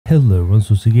Hello,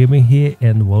 SUSLIK here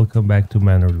and welcome back to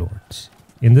Manor Lords.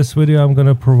 In this video I'm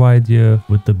gonna provide you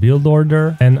with the build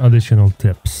order and additional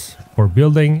tips for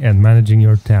building and managing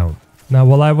your town. Now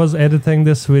while I was editing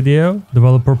this video,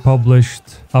 developer published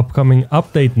upcoming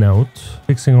update note,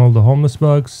 fixing all the homeless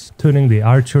bugs, tuning the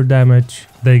archer damage,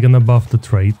 they're gonna buff the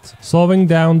trait, slowing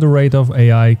down the rate of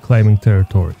AI claiming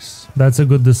territories. That's a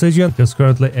good decision because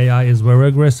currently AI is very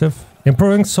aggressive.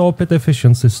 Improving saw pit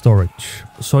efficiency storage.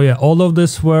 So yeah, all of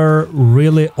this were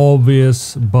really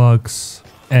obvious bugs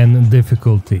and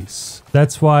difficulties.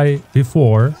 That's why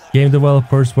before, game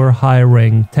developers were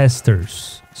hiring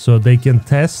testers so they can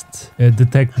test,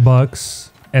 detect bugs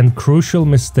and crucial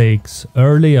mistakes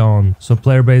early on so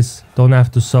player base don't have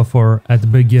to suffer at the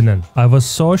beginning. I was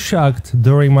so shocked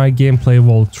during my gameplay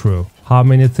walkthrough how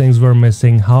many things were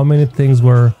missing, how many things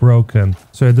were broken.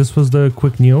 So yeah, this was the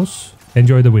quick news.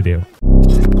 Enjoy the video.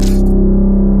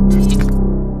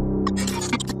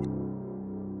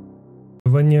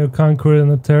 When you conquer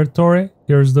in a territory,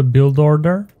 here's the build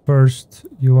order. First,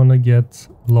 you want to get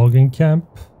logging camp,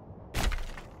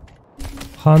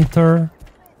 hunter,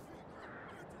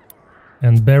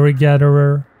 and berry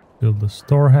gatherer. Build the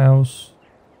storehouse,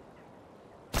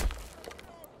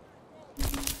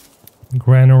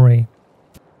 granary,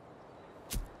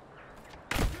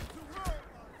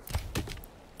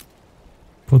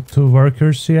 put 2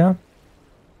 workers here.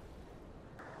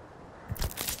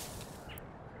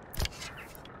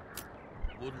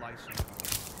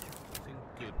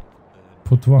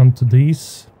 Put 1 to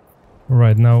these.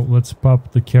 Alright, now let's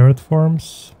pop the carrot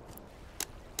farms.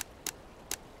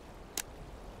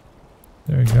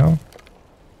 There you go.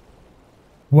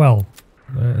 Well,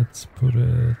 let's put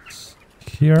it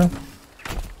here.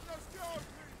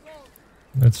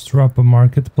 Let's drop a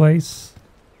marketplace.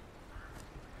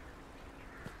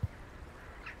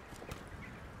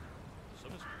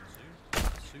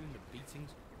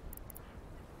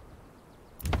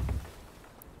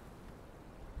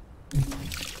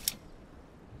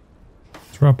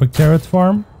 Drop a carrot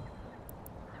farm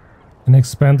and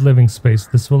expand living space.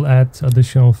 This will add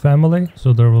additional family,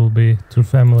 so there will be 2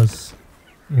 families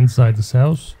inside this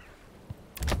house.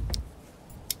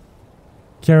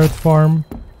 Carrot farm,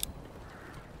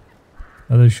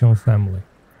 additional family.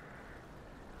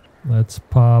 Let's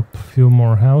pop a few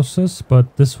more houses,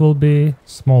 but this will be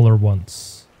smaller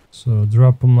ones. So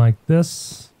drop them like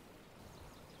this.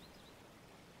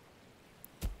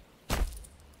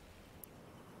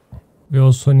 We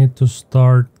also need to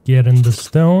start getting the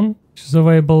stone, which is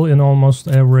available in almost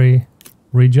every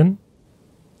region.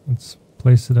 Let's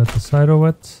place it at the side of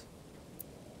it.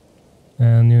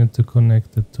 And you need to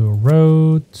connect it to a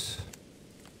road.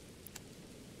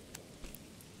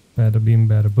 Bada beam,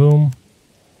 bada boom.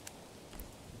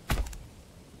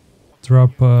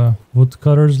 Drop a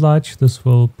woodcutter's latch. This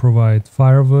will provide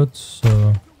firewood,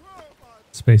 so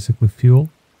it's basically fuel.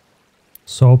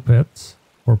 Saw pit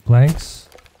for planks.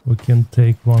 We can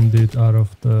take 1 dude out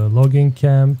of the logging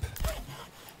camp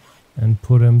and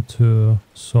put him to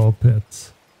saw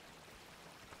pit.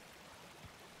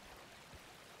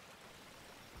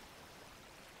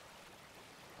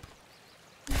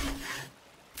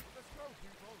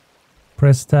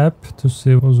 Press tab to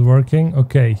see what's working.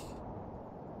 Okay.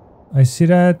 I see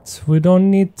that we don't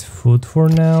need food for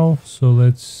now, so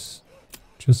let's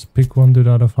just pick 1 dude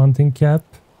out of hunting cap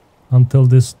until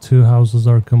these 2 houses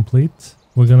are complete.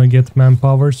 We're gonna get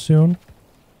manpower soon.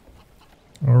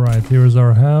 Alright, here's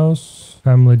our house.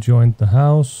 Family joined the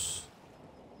house.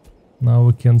 Now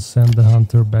we can send the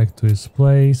hunter back to his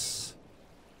place.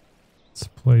 Let's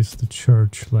place the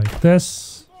church like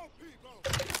this.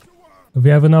 If we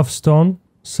have enough stone,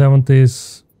 70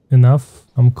 is enough.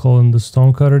 I'm calling the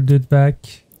stonecutter dude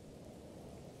back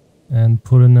and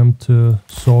putting him to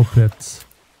saw pits.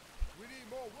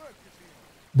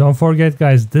 Don't forget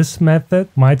guys, this method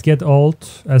might get old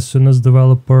as soon as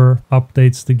developer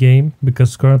updates the game,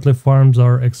 because currently farms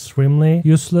are extremely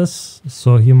useless,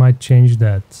 so he might change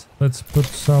that. Let's put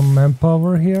some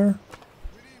manpower here.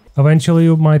 Eventually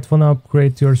you might want to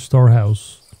upgrade your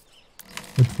storehouse.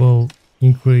 It will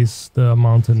increase the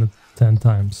amount in it 10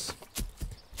 times.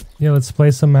 Yeah, let's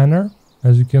place a manor.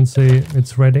 As you can see,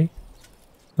 it's ready.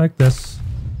 Like this.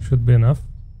 Should be enough.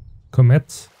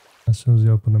 Commit. As soon as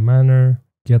you open the manor,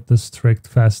 get the strict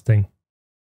fasting.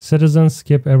 Citizens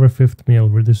skip every 5th meal,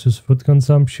 reduces food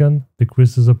consumption,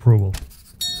 decreases approval.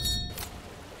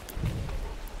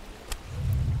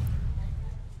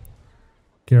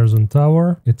 Garrison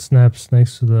tower, it snaps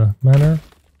next to the manor.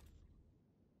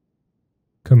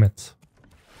 Commit.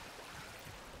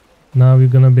 Now you're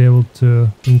gonna be able to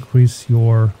increase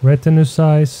your retinue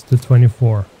size to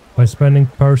 24 by spending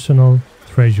personal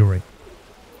treasury.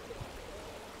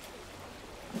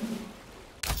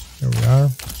 Here we are.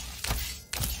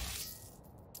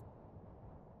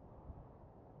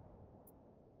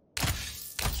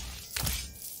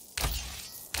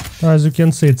 As you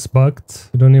can see, it's bugged.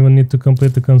 You don't even need to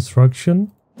complete the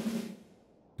construction.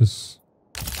 Just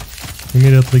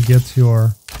immediately get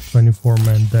your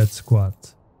 24-man death squad.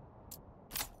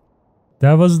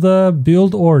 That was the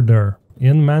build order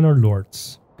in Manor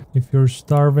Lords. If you're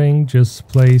starving, just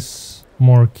place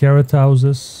more carrot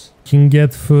houses. You can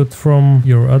get food from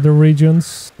your other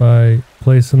regions by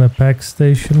placing a pack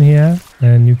station here.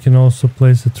 And you can also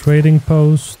place a trading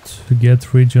post to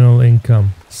get regional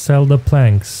income. Sell the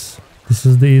planks. This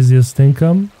is the easiest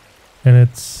income, and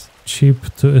it's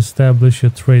cheap to establish a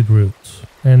trade route.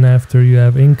 And after you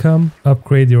have income,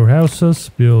 upgrade your houses,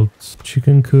 build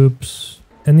chicken coops.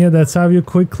 And yeah, that's how you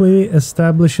quickly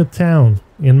establish a town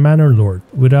in Manor Lord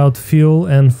without fuel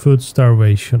and food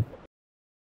starvation.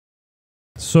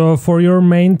 So for your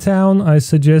main town, I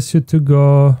suggest you to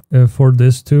go for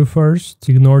this two first.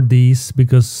 Ignore these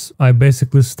because I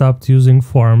basically stopped using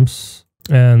farms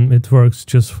and it works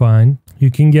just fine. You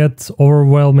can get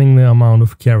overwhelmingly amount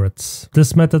of carrots.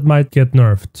 This method might get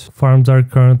nerfed. Farms are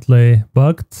currently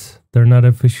bugged. They're not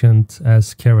efficient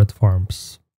as carrot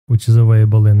farms, which is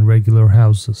available in regular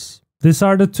houses. These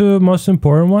are the two most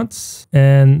important ones.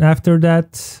 And after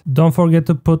that, don't forget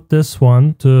to put this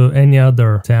one to any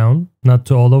other town, not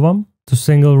to all of them. To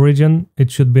single region,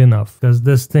 it should be enough. Because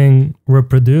this thing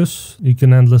reproduce, you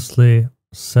can endlessly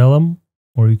sell them,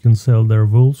 or you can sell their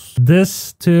wools.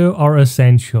 These two are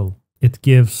essential. It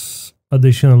gives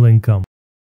additional income.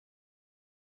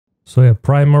 So yeah,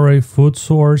 primary food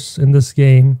source in this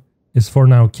game is for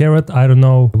now carrot. I don't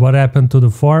know what happened to the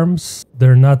farms.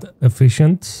 They're not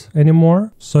efficient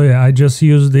anymore. So yeah, I just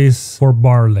use this for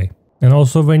barley. And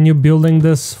also when you're building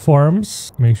these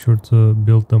farms, make sure to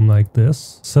build them like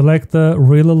this. Select a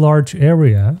really large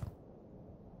area.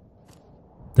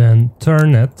 Then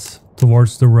turn it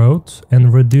towards the road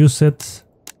and reduce it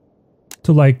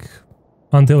to like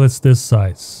until it's this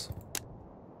size.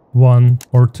 1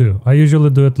 or 2. I usually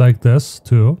do it like this,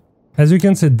 2. As you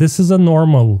can see, this is a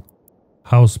normal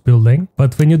house building,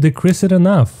 but when you decrease it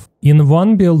enough, in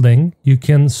one building, you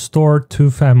can store 2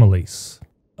 families.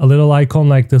 A little icon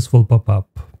like this will pop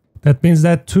up. That means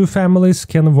that 2 families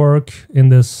can work in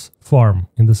this farm,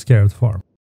 in this carrot farm.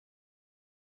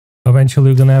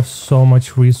 Eventually, you're gonna have so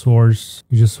much resource,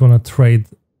 you just wanna trade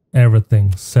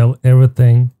everything, sell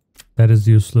everything that is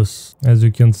useless. As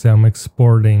you can see, I'm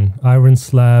exporting iron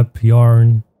slab,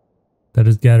 yarn that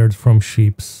is gathered from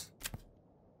sheep.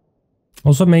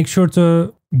 Also make sure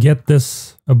to get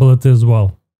this ability as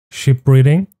well. Sheep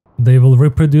breeding. They will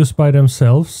reproduce by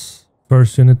themselves.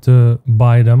 First you need to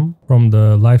buy them from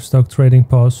the livestock trading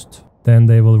post. Then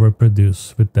they will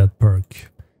reproduce with that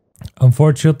perk.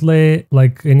 Unfortunately,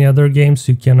 like any other games,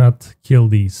 you cannot kill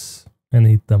these and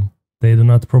eat them. They do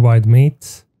not provide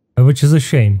meat, which is a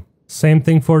shame. Same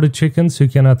thing for the chickens, you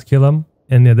cannot kill them.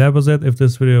 And yeah, that was it. If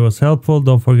this video was helpful,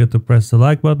 don't forget to press the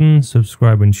like button,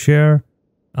 subscribe and share.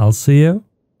 I'll see you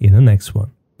in the next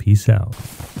one. Peace out.